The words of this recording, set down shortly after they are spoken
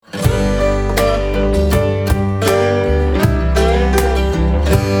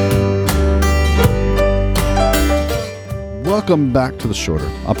Welcome back to The Shorter,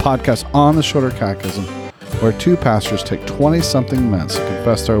 a podcast on the Shorter Catechism, where two pastors take 20-something minutes to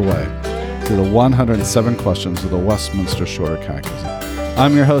confess their way through the 107 questions of the Westminster Shorter Catechism.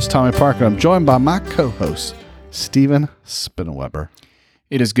 I'm your host, Tommy Parker. I'm joined by my co-host, Stephen Spinnenweber.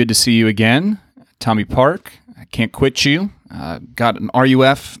 It is good to see you again, Tommy Park. I can't quit you. Got an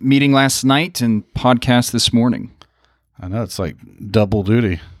RUF meeting last night and podcast this morning. I know, it's like double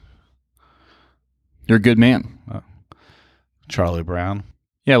duty. You're a good man. Charlie Brown.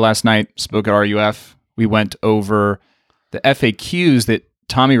 Yeah, last night spoke at RUF. We went over the FAQs that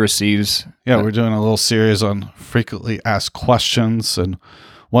Tommy receives. Yeah, we're doing a little series on frequently asked questions, and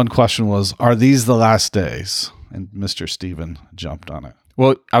one question was, are these the last days? And Mr. Stephen jumped on it.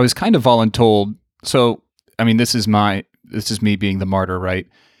 Well, I was kind of voluntold. So, I mean, this is me being the martyr, right?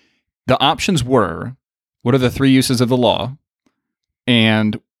 The options were, what are the three uses of the law?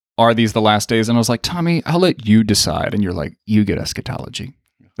 And are these the last days? And I was like, Tommy, I'll let you decide. And you're like, you get eschatology.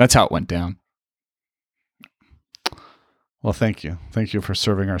 That's how it went down. Well, thank you. Thank you for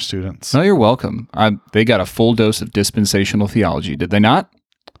serving our students. No, you're welcome. They got a full dose of dispensational theology. Did they not?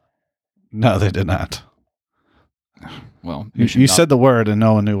 No, they did not. Well, you said the word and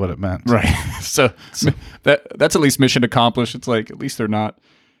no one knew what it meant. Right. So that's at least mission accomplished. It's like, at least they're not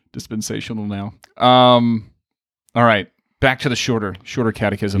dispensational now. All right. Back to the shorter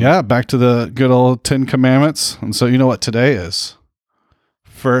catechism. Yeah, back to the good old 10 Commandments. And so you know what today is?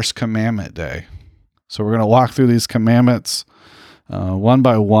 First Commandment Day. So we're going to walk through these commandments one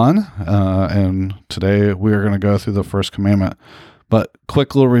by one. And today we are going to go through the first commandment. But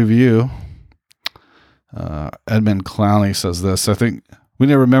quick little review. Edmund Clowney says this. I think we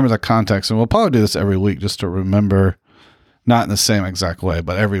need to remember the context. And we'll probably do this every week just to remember, not in the same exact way,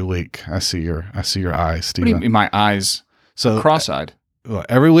 but every week I see your eyes, Stephen. What do you mean, my eyes? So cross-eyed. Well,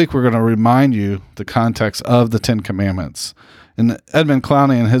 every week we're going to remind you the context of the 10 Commandments. And Edmund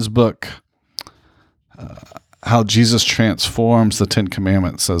Clowney, in his book, How Jesus Transforms the 10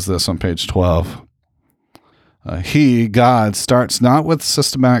 Commandments, says this on page 12. God, starts not with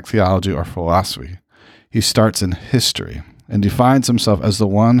systematic theology or philosophy. He starts in history and defines himself as the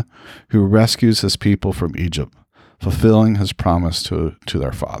one who rescues his people from Egypt, fulfilling his promise to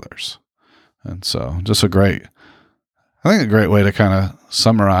their fathers. And so just a great way to kind of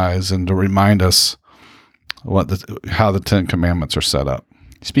summarize and to remind us how the 10 Commandments are set up.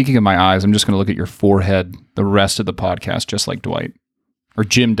 Speaking of my eyes, I'm just going to look at your forehead the rest of the podcast, just like Dwight, or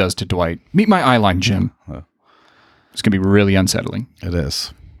Jim does to Dwight. Meet my eye line, Jim. It's going to be really unsettling. It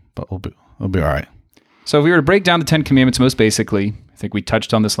is, but we'll be all right. So if we were to break down the 10 Commandments most basically, I think we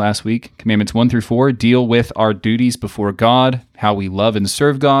touched on this last week. Commandments 1 through 4 deal with our duties before God, how we love and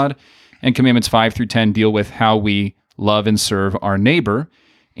serve God, and Commandments 5 through 10 deal with how we love and serve our neighbor.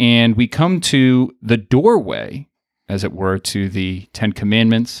 And we come to the doorway, as it were, to the 10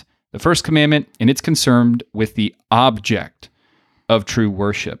 Commandments. The first commandment, and it's concerned with the object of true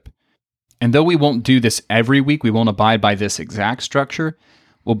worship. And though we won't do this every week, we won't abide by this exact structure,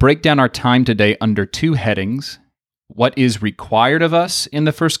 we'll break down our time today under two headings: what is required of us in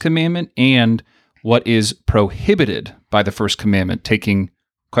the first commandment and what is prohibited by the first commandment, taking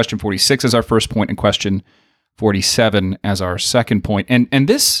question 46 as our first point and question 47 as our second point. And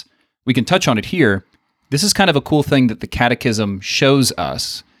this, we can touch on it here. This is kind of a cool thing that the Catechism shows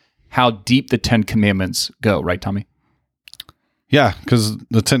us how deep the 10 Commandments go, right, Tommy? Yeah, because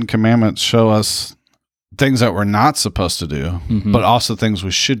the 10 Commandments show us things that we're not supposed to do, but also things we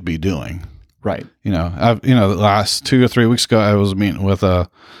should be doing. Right. The last 2 or 3 weeks ago, I was meeting with a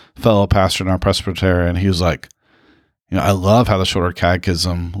fellow pastor in our presbytery, and he was like, I love how the Shorter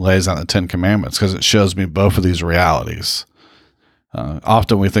Catechism lays out the 10 Commandments because it shows me both of these realities.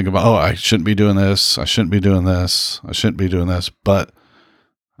 Often we think about, I shouldn't be doing this, I shouldn't be doing this, I shouldn't be doing this, but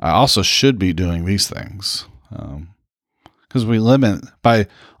I also should be doing these things. Because we limit, by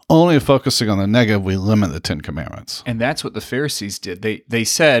only focusing on the negative, we limit the 10 Commandments. And that's what the Pharisees did. They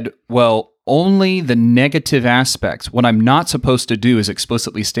said, well, only the negative aspects, what I'm not supposed to do is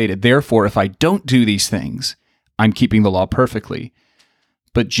explicitly stated. Therefore, if I don't do these things, I'm keeping the law perfectly.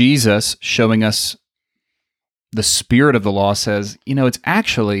 But Jesus, showing us the spirit of the law, says, it's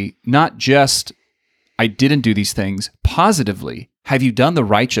actually not just I didn't do these things. Positively, have you done the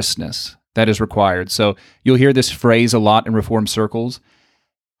righteousness that is required? So you'll hear this phrase a lot in Reformed circles.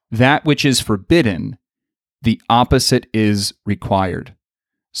 That which is forbidden, the opposite is required.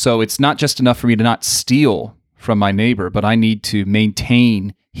 So it's not just enough for me to not steal from my neighbor, but I need to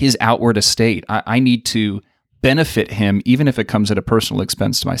maintain his outward estate. I need to benefit him, even if it comes at a personal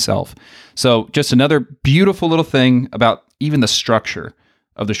expense to myself. So just another beautiful little thing about even the structure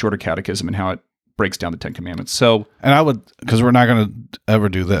of the Shorter Catechism and how it breaks down the Ten Commandments. So, And I would, because we're not going to ever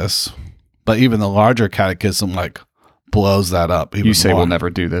do this, but even the larger catechism like blows that up. Even you say more. we'll never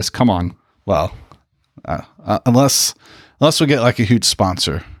do this. Come on. Well, unless we get like a huge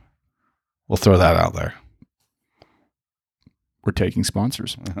sponsor, we'll throw that out there. We're taking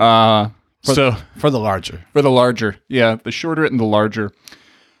sponsors. For the larger. For the larger. Yeah, the shorter and the larger.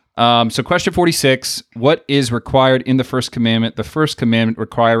 So question 46, what is required in the first commandment? The first commandment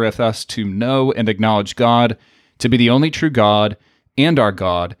requireth us to know and acknowledge God, to be the only true God and our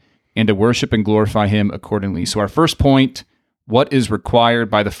God, and to worship and glorify him accordingly. So our first point, what is required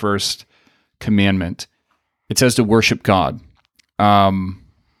by the first commandment? It says to worship God. Where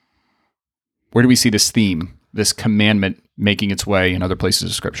do we see this theme, this commandment making its way in other places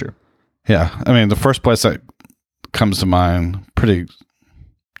of Scripture? Yeah. I mean, the first place that comes to mind pretty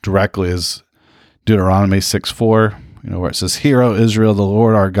directly is Deuteronomy 6:4, where it says, "Hear, O Israel, the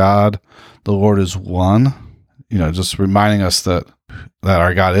Lord our God, the Lord is one." Just reminding us that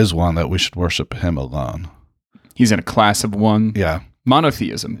our God is one, that we should worship him alone. He's in a class of one. Yeah.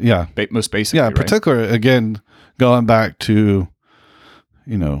 Monotheism. Yeah. Most basically. Yeah. Right? Particularly, again, going back to,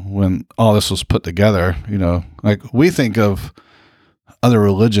 when all this was put together, like we think of other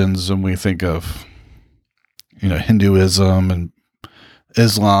religions and we think of, Hinduism and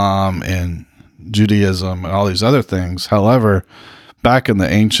Islam and Judaism and all these other things. However, back in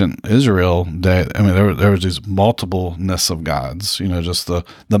the ancient Israel day, I mean, there was these multipleness of gods. Just the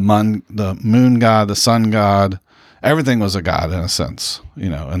moon god, the sun god, everything was a god in a sense.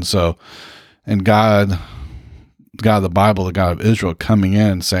 And so, and God of the Bible, the God of Israel, coming in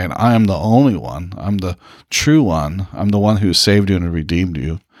and saying, "I am the only one. I'm the true one. I'm the one who saved you and redeemed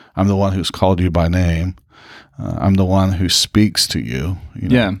you. I'm the one who's called you by name. I'm the one who speaks to you."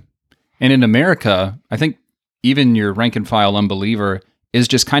 Yeah. And in America, I think even your rank and file unbeliever is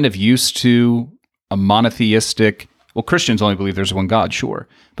just kind of used to a monotheistic, well, Christians only believe there's one God, sure.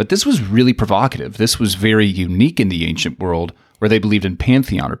 But this was really provocative. This was very unique in the ancient world where they believed in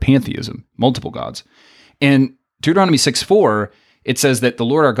pantheon or pantheism, multiple gods. And Deuteronomy 6:4, it says that the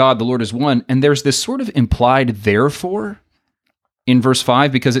Lord our God, the Lord is one. And there's this sort of implied therefore in verse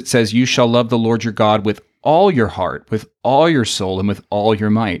 5, because it says, "You shall love the Lord your God with all your heart, with all your soul, and with all your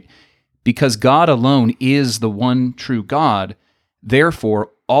might." Because God alone is the one true God, therefore,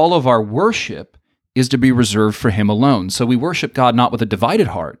 all of our worship is to be reserved for him alone. So we worship God not with a divided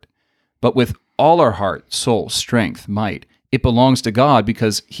heart, but with all our heart, soul, strength, might. It belongs to God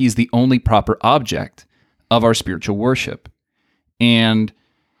because he's the only proper object of our spiritual worship. And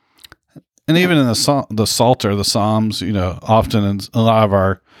even in the Psalter, the Psalms, often in a lot of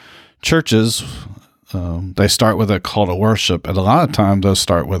our churches, they start with a call to worship, and a lot of times those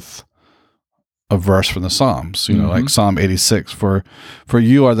start with a verse from the Psalms, like Psalm 86, for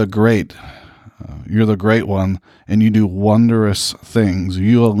you are the great, you're the great one, and you do wondrous things.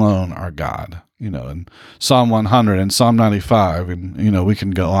 You alone are God, and Psalm 100 and Psalm 95, and, we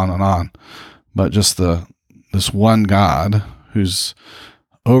can go on and on, but just this one God who's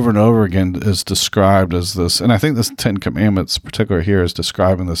over and over again is described as this, and I think this 10 Commandments particular here is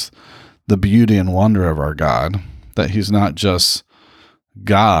describing this, the beauty and wonder of our God, that he's not just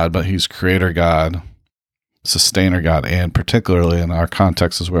God, but he's creator God, sustainer God, and particularly in our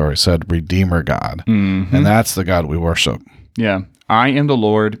context is where I said redeemer God. Mm-hmm. And that's the God we worship. Yeah. I am the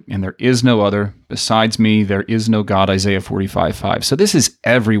Lord, and there is no other. Besides me, there is no God, Isaiah 45:5. So this is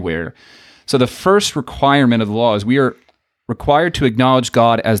everywhere. So the first requirement of the law is we are required to acknowledge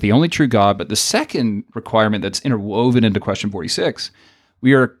God as the only true God. But the second requirement that's interwoven into question 46,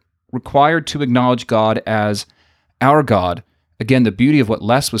 we are required to acknowledge God as our God. Again, the beauty of what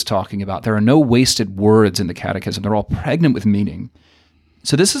Les was talking about, there are no wasted words in the catechism. They're all pregnant with meaning.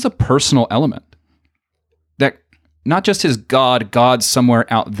 So this is a personal element that not just is God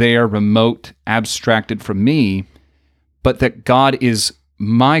somewhere out there, remote, abstracted from me, but that God is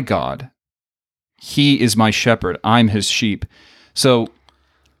my God. He is my shepherd. I'm his sheep. So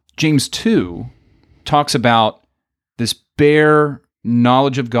James 2 talks about this bare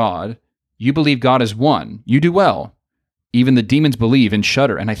knowledge of God. You believe God is one. You do well. Even the demons believe and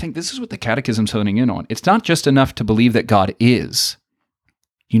shudder. And I think this is what the catechism's honing in on. It's not just enough to believe that God is.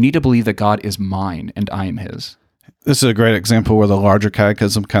 You need to believe that God is mine and I am his. This is a great example where the larger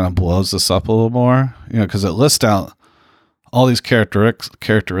catechism kind of blows this up a little more, because it lists out all these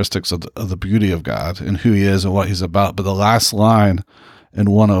characteristics of the beauty of God and who he is and what he's about. But the last line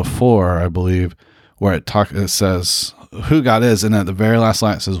in 104, I believe, where it says who God is, and at the very last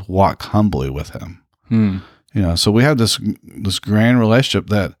line it says, walk humbly with him. So we have this grand relationship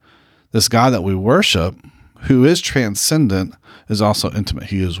that this God that we worship, who is transcendent is also intimate.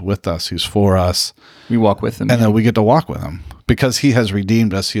 He is with us. He's for us. We walk with him. And then we get to walk with him because he has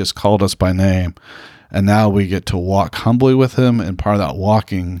redeemed us. He has called us by name. And now we get to walk humbly with him. And part of that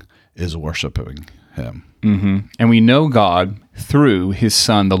walking is worshiping him. Mm-hmm. And we know God through his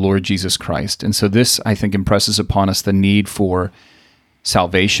Son, the Lord Jesus Christ. And so this, I think, impresses upon us the need for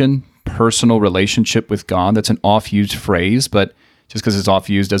salvation, personal relationship with God. That's an oft-used phrase, but just because it's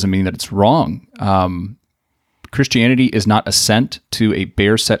oft-used doesn't mean that it's wrong. Christianity is not assent to a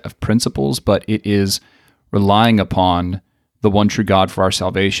bare set of principles, but it is relying upon the one true God for our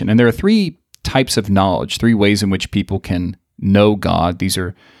salvation. And there are three types of knowledge, three ways in which people can know God. These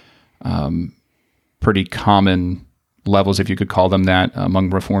are pretty common levels, if you could call them that, among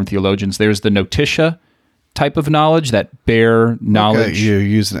Reformed theologians. There's the notitia type of knowledge, that bare knowledge. Okay, you're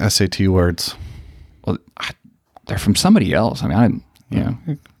using SAT words. Well, they're from somebody else. I mean,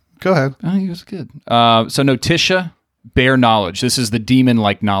 Go ahead. Oh, he was good. So notitia, bare knowledge. This is the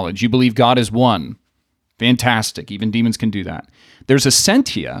demon-like knowledge. You believe God is one. Fantastic. Even demons can do that. There's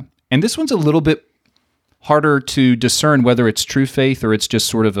assentia, and this one's a little bit harder to discern whether it's true faith or it's just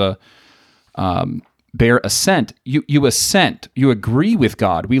sort of a bare assent. You assent. You agree with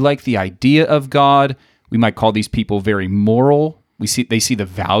God. We like the idea of God. We might call these people very moral. They see the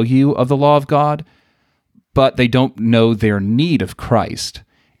value of the law of God, but they don't know their need of Christ.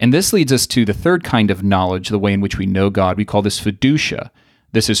 And this leads us to the third kind of knowledge, the way in which we know God. We call this fiducia.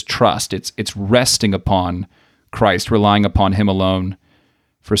 This is trust. It's resting upon Christ, relying upon him alone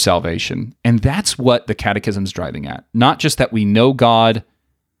for salvation. And that's what the Catechism's driving at. Not just that we know God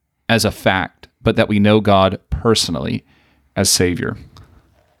as a fact, but that we know God personally as Savior.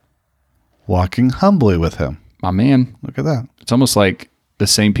 Walking humbly with him. My man. Look at that. It's almost like the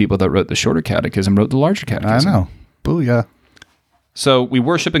same people that wrote the shorter catechism wrote the larger catechism. I know. Booyah. So we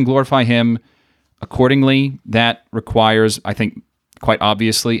worship and glorify him accordingly. That requires, I think, quite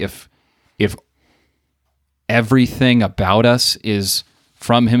obviously, if everything about us is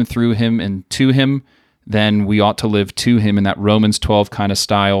from him, through him, and to him, then we ought to live to him in that Romans 12 kind of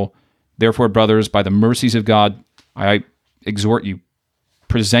style. Therefore, brothers, by the mercies of God, I exhort you,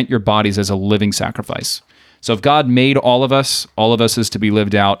 present your bodies as a living sacrifice. So if God made all of us is to be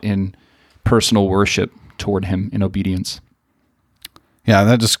lived out in personal worship toward him in obedience. Yeah,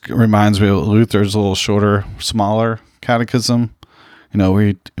 that just reminds me of Luther's a little shorter, smaller catechism,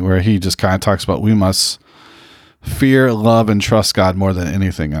 where he just kind of talks about we must fear, love, and trust God more than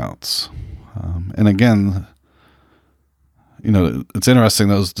anything else. And again, it's interesting,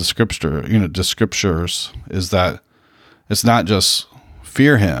 the scriptures is that it's not just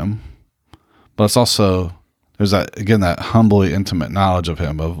fear him, but it's also, there's that humbly intimate knowledge of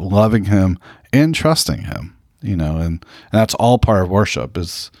him, of loving him and trusting him, and that's all part of worship,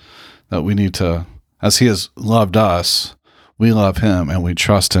 is that we need to, as he has loved us, we love him and we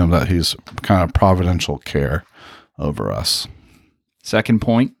trust him that he's kind of providential care over us. Second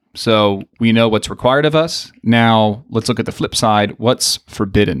point. So we know what's required of us. Now let's look at the flip side. What's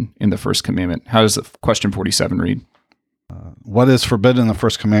forbidden in the first commandment? How does question 47 read? What is forbidden in the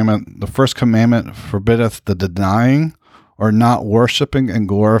first commandment? The first commandment forbiddeth the denying or not worshiping and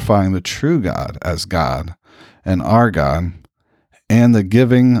glorifying the true God as God and our God, and the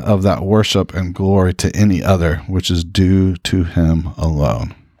giving of that worship and glory to any other, which is due to him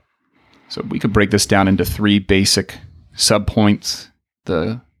alone. So we could break this down into three basic subpoints.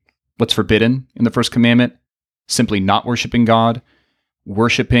 What's forbidden in the first commandment? Simply not worshiping God,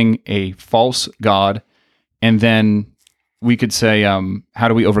 worshiping a false God, and then we could say, how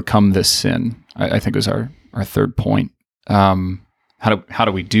do we overcome this sin? I think was our third point. How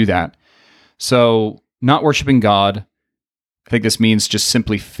do we do that? So not worshiping God, I think this means just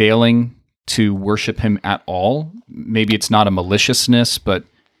simply failing to worship him at all. Maybe it's not a maliciousness, but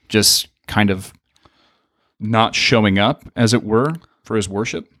just kind of not showing up, as it were, for his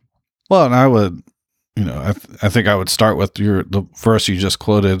worship. Well, and I would, I think I would start with the verse you just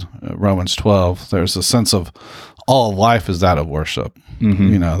quoted, Romans 12. There's a sense of all of life is that of worship.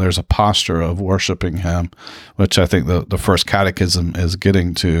 Mm-hmm. There's a posture of worshiping him, which I think the first catechism is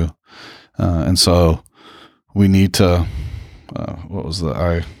getting to. And so we need to,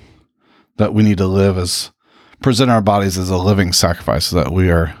 that we need to present our bodies as a living sacrifice, so that we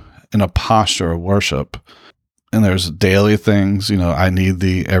are in a posture of worship. And there's daily things, I need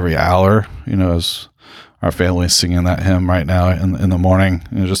thee every hour, as our family is singing that hymn right now in the morning,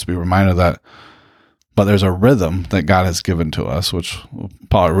 just to be reminded of that. But there's a rhythm that God has given to us, which we'll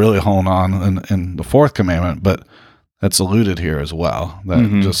probably really hone on in the fourth commandment, but that's alluded here as well,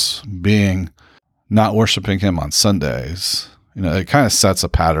 that just not worshiping him on Sundays, it kind of sets a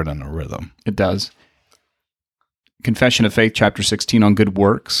pattern and a rhythm. It does. Confession of Faith, chapter 16 on good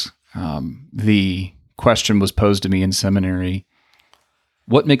works, the question was posed to me in seminary,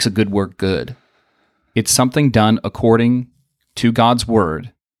 what makes a good work good? It's something done according to God's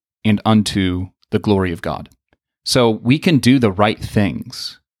word and unto the glory of God. So we can do the right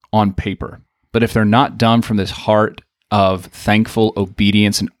things on paper, but if they're not done from this heart of thankful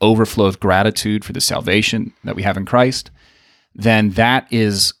obedience and overflow of gratitude for the salvation that we have in Christ, then that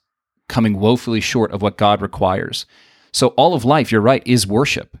is coming woefully short of what God requires. So all of life, you're right, is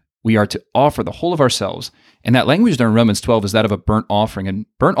worship. We are to offer the whole of ourselves. And that language there in Romans 12 is that of a burnt offering. And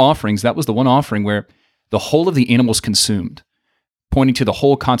burnt offerings, that was the one offering where the whole of the animal is consumed, pointing to the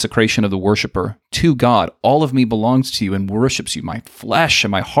whole consecration of the worshiper to God. All of me belongs to you and worships you. My flesh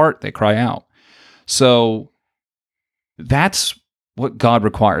and my heart, they cry out. So that's what God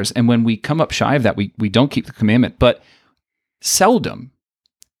requires. And when we come up shy of that, we don't keep the commandment. But seldom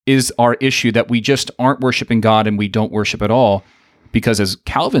is our issue that we just aren't worshiping God and we don't worship at all. Because as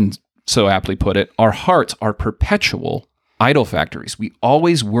Calvin so aptly put it, our hearts are perpetual idol factories. We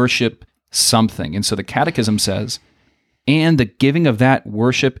always worship something. And so the Catechism says, and the giving of that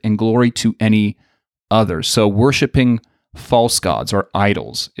worship and glory to any other. So worshiping false gods or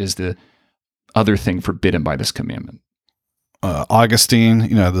idols is the other thing forbidden by this commandment.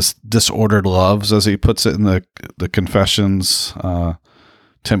 Augustine, this disordered loves, as he puts it in the Confessions.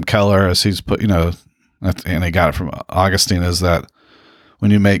 Tim Keller, as he's put, and he got it from Augustine, is that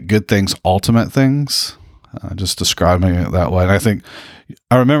when you make good things ultimate things, just describing it that way. And I think,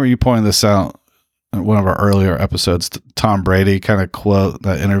 I remember you pointing this out in one of our earlier episodes, Tom Brady kind of quote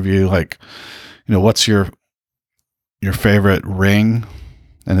that interview, like, what's your favorite ring?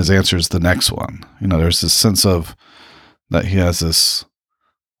 And his answer is the next one. There's this sense of that he has this,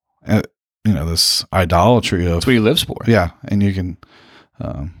 this idolatry of. That's what he lives for. Yeah. And you can,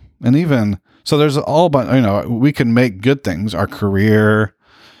 and even, so there's all about, we can make good things, our career,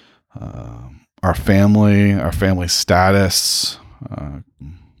 our family status, our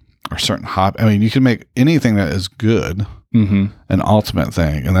certain hobby. I mean, you can make anything that is good an ultimate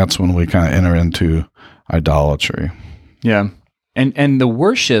thing. And that's when we kind of enter into idolatry. Yeah. And the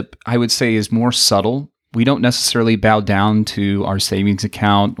worship, I would say, is more subtle. We don't necessarily bow down to our savings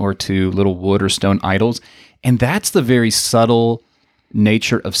account or to little wood or stone idols. And that's the very subtle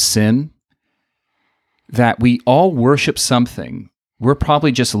nature of sin, that we all worship something. We're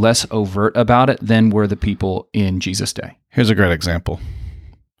probably just less overt about it than were the people in Jesus' day. Here's a great example.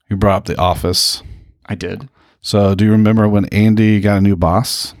 You brought up The Office. I did. So do you remember when Andy got a new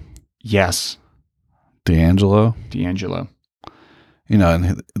boss? Yes. D'Angelo.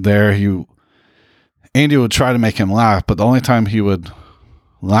 And there Andy would try to make him laugh, but the only time he would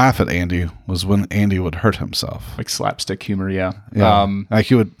laugh at Andy was when Andy would hurt himself. Like slapstick humor, yeah. Like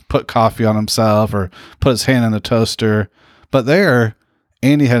he would put coffee on himself or put his hand in the toaster. But there,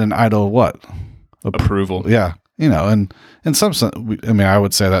 Andy had an idol of what? Approval. Yeah. And in some sense, I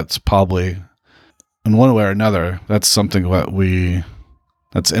would say that's probably, in one way or another, that's something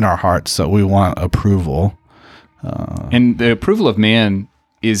that's in our hearts, that we want approval. And the approval of man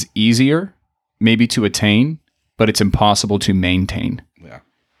is easier maybe to attain, but it's impossible to maintain. Yeah.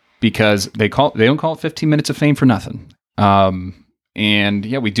 Because they don't call it 15 minutes of fame for nothing. And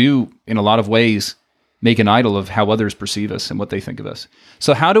yeah, we do in a lot of ways make an idol of how others perceive us and what they think of us.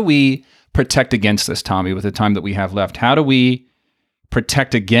 So how do we protect against this, Tommy, with the time that we have left? How do we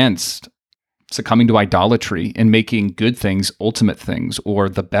protect against succumbing to idolatry and making good things ultimate things or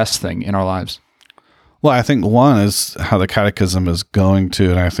the best thing in our lives? Well, I think one is how the Catechism is going to,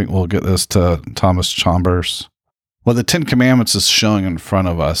 and I think we'll get this to Thomas Chambers. What the Ten Commandments is showing in front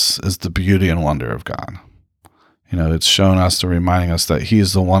of us is the beauty and wonder of God. It's showing us and reminding us that He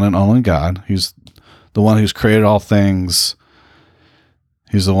is the one and only God. He's the one who's created all things.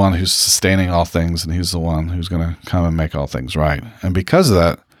 He's the one who's sustaining all things, and He's the one who's going to come and make all things right. And because of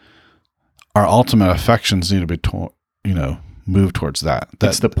that, our ultimate affections need to be, move towards that.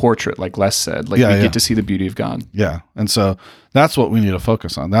 That's the portrait, like Les said. We get to see the beauty of God. Yeah. And so that's what we need to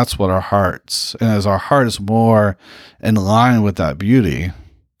focus on. That's what our hearts, and as our heart is more in line with that beauty,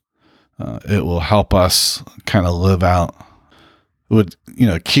 it will help us kind of live out,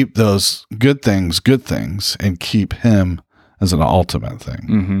 keep those good things, and keep Him as an ultimate thing.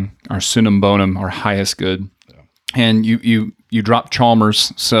 Mm-hmm. Our sunum bonum, our highest good. Yeah. And you dropped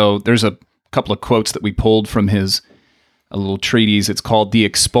Chalmers. So there's a couple of quotes that we pulled from a little treatise. It's called The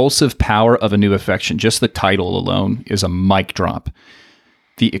Expulsive Power of a New Affection. Just the title alone is a mic drop.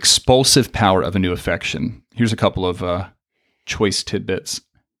 The Expulsive Power of a New Affection. Here's a couple of choice tidbits.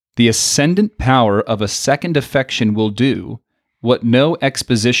 The ascendant power of a second affection will do what no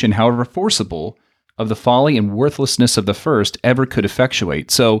exposition, however forcible, of the folly and worthlessness of the first ever could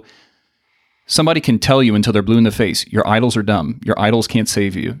effectuate. So somebody can tell you until they're blue in the face, your idols are dumb. Your idols can't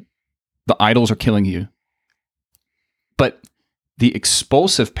save you. The idols are killing you. But the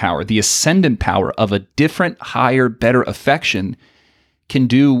expulsive power, the ascendant power of a different, higher, better affection can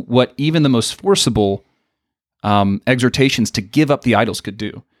do what even the most forcible exhortations to give up the idols could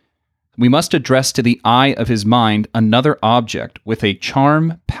do. We must address to the eye of his mind another object with a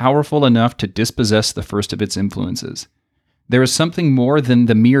charm powerful enough to dispossess the first of its influences. There is something more than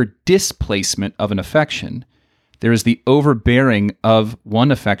the mere displacement of an affection. There is the overbearing of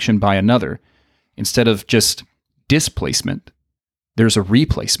one affection by another. Instead of just displacement, there's a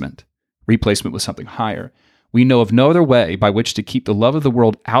replacement with something higher. We know of no other way by which to keep the love of the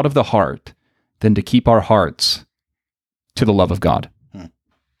world out of the heart than to keep our hearts to the love of God.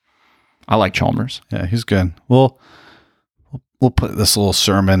 I like Chalmers. Yeah, he's good. We'll put this little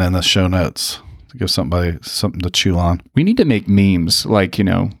sermon in the show notes to give somebody something to chew on. We need to make memes like,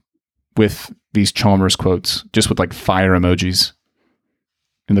 with these Chalmers quotes, just with like fire emojis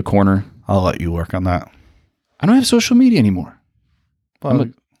in the corner. I'll let you work on that. I don't have social media anymore. Well,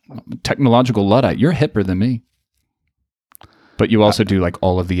 I'm a technological Luddite. You're hipper than me. But you also do like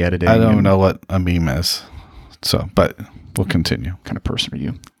all of the editing. I don't know what a meme is. So, but we'll continue. What kind of person are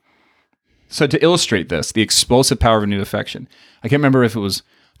you? So to illustrate this, the explosive power of a new affection. I can't remember if it was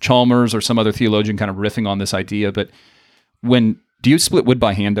Chalmers or some other theologian kind of riffing on this idea, but do you split wood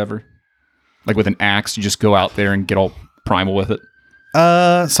by hand ever? Like with an axe, you just go out there and get all primal with it?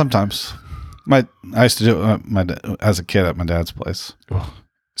 Sometimes. I used to do it as a kid at my dad's place.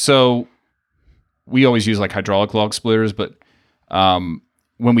 So we always use like hydraulic log splitters, but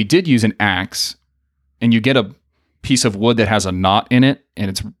when we did use an axe and you get a piece of wood that has a knot in it and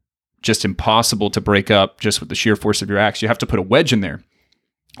it's just impossible to break up just with the sheer force of your axe, you have to put a wedge in there.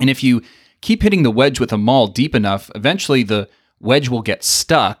 And if you keep hitting the wedge with a maul deep enough, eventually the wedge will get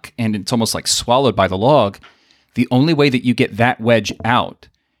stuck and it's almost like swallowed by the log. The only way that you get that wedge out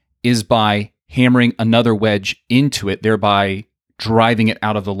is by hammering another wedge into it, thereby driving it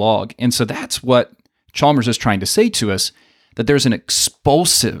out of the log. And so that's what Chalmers is trying to say to us, that there's an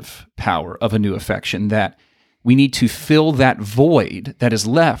expulsive power of a new affection, that we need to fill that void that is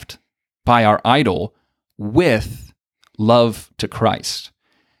left by our idol with love to Christ.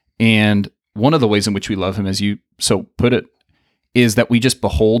 And one of the ways in which we love him, as you so put it, is that we just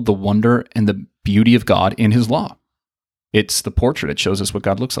behold the wonder and the beauty of God in his law. It's the portrait. It shows us what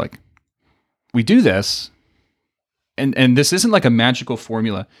God looks like. We do this, and this isn't like a magical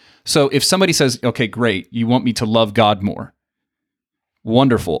formula. So if somebody says, okay, great, you want me to love God more.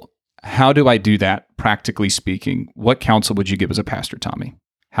 Wonderful. How do I do that, practically speaking? What counsel would you give as a pastor, Tommy?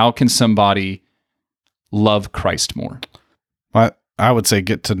 How can somebody love Christ more? I would say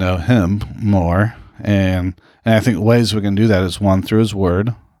get to know him more. And I think ways we can do that is one, through his word.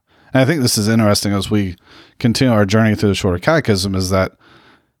 And I think this is interesting as we continue our journey through the Shorter Catechism, is that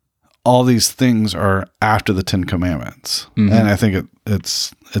all these things are after the 10 Commandments. Mm-hmm. And I think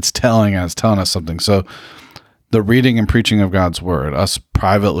it's telling us something. So the reading and preaching of God's word, us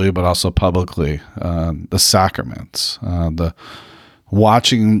privately, but also publicly, the sacraments, the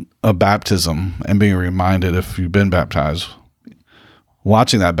watching a baptism and being reminded, if you've been baptized,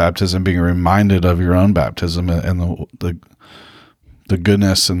 watching that baptism, being reminded of your own baptism and the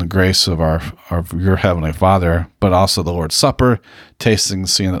goodness and the grace of your Heavenly Father, but also the Lord's Supper, tasting,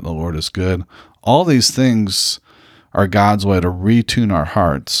 seeing that the Lord is good. All these things are God's way to retune our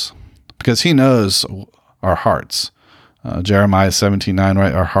hearts, because he knows our hearts. Jeremiah 17:9,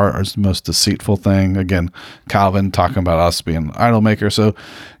 right? Our heart is the most deceitful thing. Again, Calvin talking about us being an idol maker. So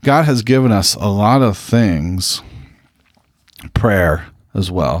God has given us a lot of things, prayer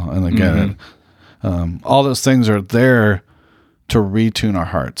as well. And again, all those things are there to retune our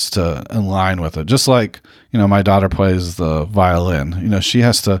hearts, to align with it. Just like, my daughter plays the violin. She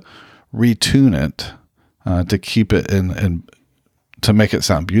has to retune it to keep it in to make it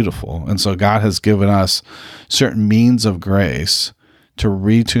sound beautiful. And so God has given us certain means of grace to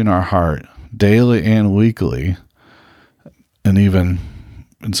retune our heart daily and weekly, and even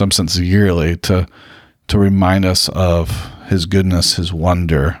in some sense yearly, to remind us of his goodness, his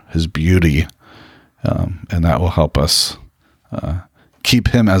wonder, his beauty. And that will help us keep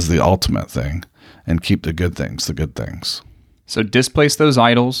him as the ultimate thing and keep the good things. So displace those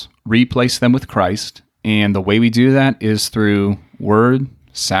idols, replace them with Christ. And the way we do that is through word,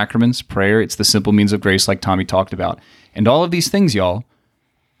 sacraments, prayer. It's the simple means of grace like Tommy talked about. And all of these things, y'all,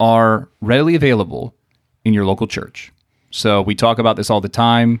 are readily available in your local church. So we talk about this all the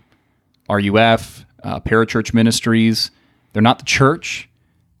time. RUF, parachurch ministries, they're not the church,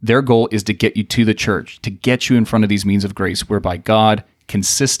 Their goal is to get you to the church, to get you in front of these means of grace whereby God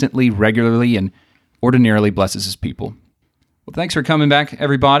consistently, regularly, and ordinarily blesses his people. Well, thanks for coming back,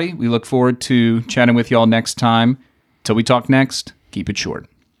 everybody. We look forward to chatting with y'all next time. Till we talk next, keep it short.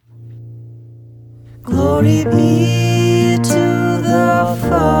 Glory be to the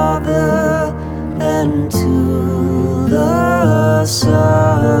Father, and to the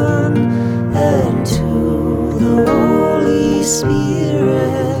Son, and to the Holy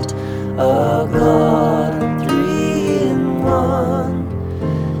Spirit, a God, three in one,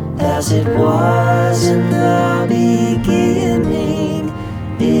 as it was in the beginning,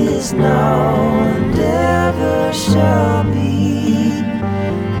 is now, and ever shall be,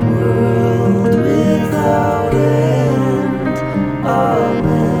 world without end.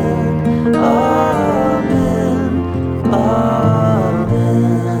 Amen. Amen.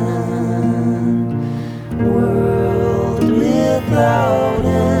 Amen. World without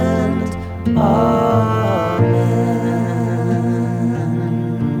end. Amen.